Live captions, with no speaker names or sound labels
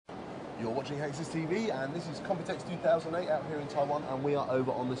You're watching HEXUS TV, and this is Computex 2008 out here in Taiwan, and we are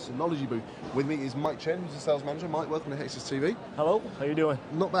over on the Synology booth. With me is Mike Chen, who's the sales manager. Mike, welcome to HEXUS TV. Hello, how you doing?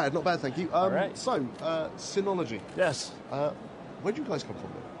 Not bad, thank you. All right. So, Synology. Yes. Where do you guys come from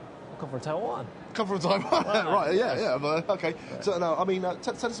then? I come from Taiwan. Come from Taiwan, right? Yeah. Okay. Right. So now, I mean,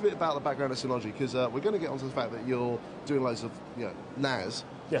 tell us a bit about the background of Synology, because we're going to get onto the fact that you're doing loads of, NAS.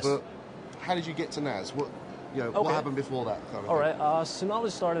 Yes. But how did you get to NAS? What happened before that kind of All thing? right.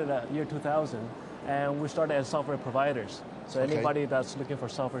 Synology started at year 2000, and we started as software providers. So anybody that's looking for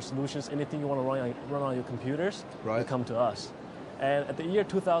software solutions, anything you want to run on your computers, you come to us. And at the year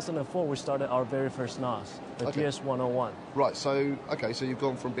 2004, we started our very first NAS, the GS101. Right, so you've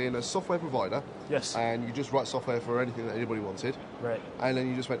gone from being a software provider, yes, and you just write software for anything that anybody wanted, right? And then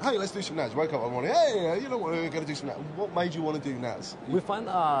you just went, hey, let's do some NAS. Woke up one morning, hey, you know what, we're going to do some NAS. What made you want to do NAS? We find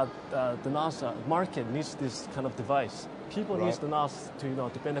the NAS market needs this kind of device. People need the NAS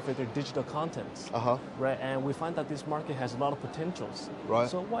to benefit their digital contents, right? And we find that this market has a lot of potentials, right?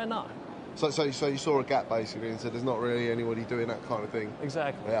 So why not? So you saw a gap basically and said there's not really anybody doing that kind of thing.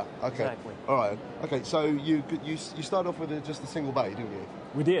 Exactly. Yeah. Okay. Exactly. All right. Okay. So you started off with just a single bay, didn't you?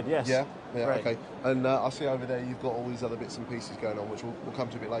 We did. Yes. Yeah. Right. Okay. And I see over there you've got all these other bits and pieces going on, which we'll come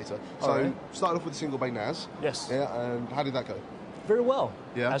to a bit later. So started off with a single bay NAS. Yes. Yeah. And how did that go? Very well.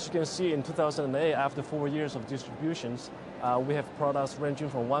 Yeah. As you can see, in 2008, after 4 years of distributions, we have products ranging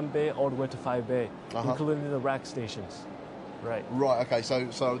from 1 bay all the way to 5 bay, including the rack stations. Right. Right. Okay.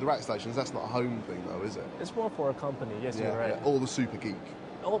 So the rack stations, that's not a home thing though, is it? It's more for a company. Yes, you're right. Yeah. All the super geek.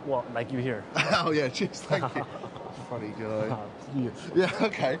 Oh, well, like you here. Oh yeah. Cheers. Thank you. Funny guy. Yeah.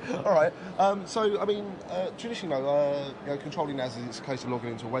 Okay. All right. So I mean, traditionally, controlling NAS is a case of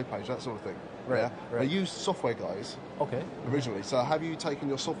logging into a web page, that sort of thing. Right. Yeah. Right. They use software guys. Okay. Originally. So have you taken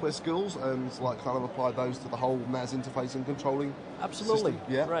your software skills and kind of applied those to the whole NAS interface and controlling? Absolutely.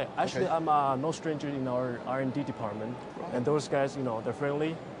 System? Yeah. Right. Actually, I'm no stranger in our R&D department, and those guys, they're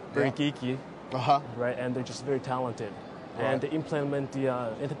friendly, very geeky, right, and they're just very talented, and they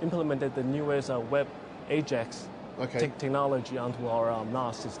implemented the newest web AJAX technology onto our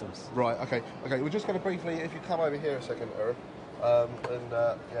NAS systems. Right. Okay. We're just going to briefly, if you come over here a second, Eric.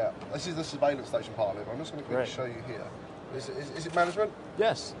 This is the surveillance station part of it. I'm just going to quickly show you here. Is it management?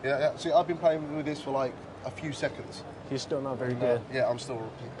 Yes. Yeah. See, I've been playing with this for like a few seconds. He's still not very good. Yeah, I'm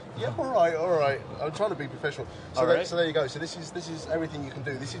still. Yeah, all right. I'm trying to be professional. So there you go. So this is everything you can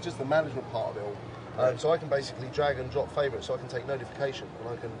do. This is just the management part of it all. So I can basically drag and drop favourites, so I can take notification and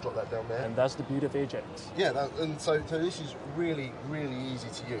I can drop that down there. And that's the beauty of AJAX. Yeah, and so this is really, really easy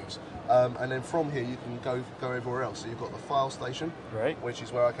to use. And then from here you can go everywhere else. So you've got the file station, which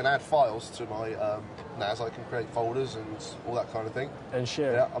is where I can add files to my NAS. I can create folders and all that kind of thing. And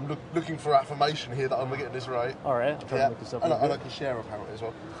share. Yeah, I'm looking for affirmation here that I'm getting this right. All right, I'll try to make this up. And I can share apparently as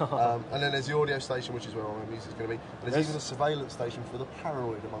well. And then there's the audio station, which is where all my music's going to be. And there's even a surveillance station for the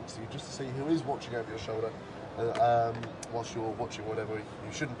paranoid amongst you, just to see who is watching over your shoulder whilst you're watching whatever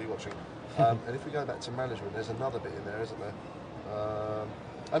you shouldn't be watching. And if we go back to management, there's another bit in there, isn't there?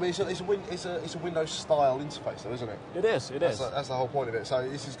 I mean, it's a Windows style interface, though, isn't it? It is. That's the whole point of it. So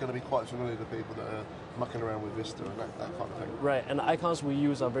this is going to be quite familiar to people that are mucking around with Vista and that kind of thing. Right, and the icons we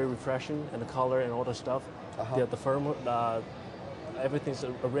use are very refreshing, and the color and all the stuff. The firmware, everything's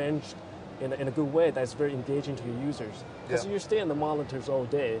arranged in a good way that's very engaging to your users. Because you stay on the monitors all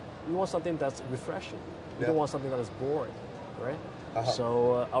day, you want something that's refreshing. You don't want something that is boring, right?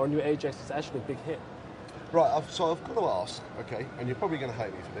 So our new AJAX is actually a big hit. Right, so I've got to ask, and you're probably going to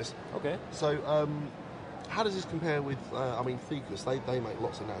hate me for this. Okay. So, how does this compare with, HEXUS, they make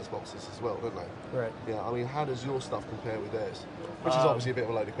lots of NAS boxes as well, don't they? Right. Yeah, I mean, how does your stuff compare with theirs? Which is obviously a bit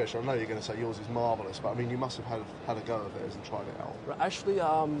of a loaded question. I know you're going to say yours is marvellous, but I mean, you must have had a go of theirs and tried it out. Right. Actually,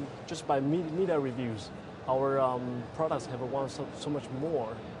 just by media reviews, our products have won so much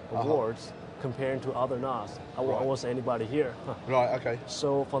more awards compared to other NAS. I won't say anybody here. Right, okay.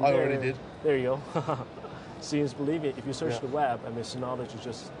 So from I there, already did. There you go. Since, believe it, if you search the web, I mean, Synology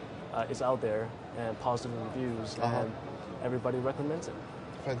just is out there and positive reviews, and everybody recommends it.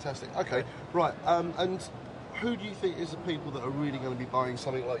 Fantastic. Okay, right. And who do you think is the people that are really going to be buying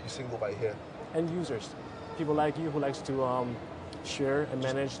something like your single bay here? End users, people like you who likes to share and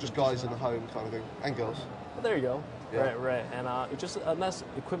manage. Just guys in the home kind of thing, and girls. Well, there you go. Yeah. Right. And it's just a nice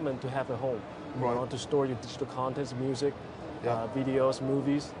equipment to have at home. You know, to store your digital contents, music, videos,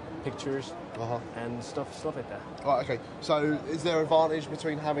 movies, pictures, and stuff like that. Right, okay. So is there advantage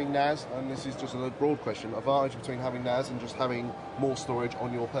between having NAS, and this is just a broad question, advantage between having NAS and just having more storage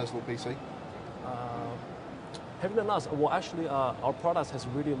on your personal PC? Having a NAS, well actually our product has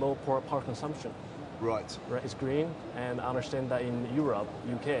really low power consumption. Right. It's green, and I understand that in Europe,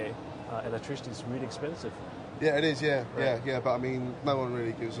 UK, electricity is really expensive. Yeah, it is. Yeah, Right. yeah. But I mean, no one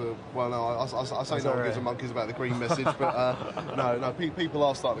really gives a. Well, no, I say no one gives a monkeys about the green message, but no. People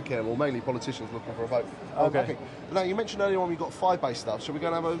are starting to care more. Mainly politicians looking for a vote. Okay. Now you mentioned earlier on we got 5-bay stuff. Shall we go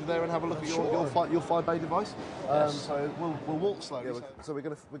and have over there and have a look at your 5-bay device? Yes. So we'll walk slowly. Yeah, so we're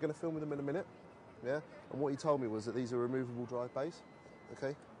gonna film with them in a minute. Yeah. And what he told me was that these are removable drive bays.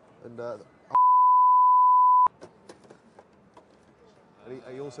 Okay. And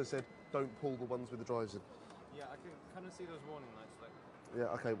he also said don't pull the ones with the drives in. Yeah, I can kind of see those warning lights. Like.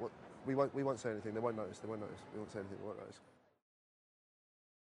 Yeah. Okay. We won't say anything. They won't notice. We won't say anything. They won't notice.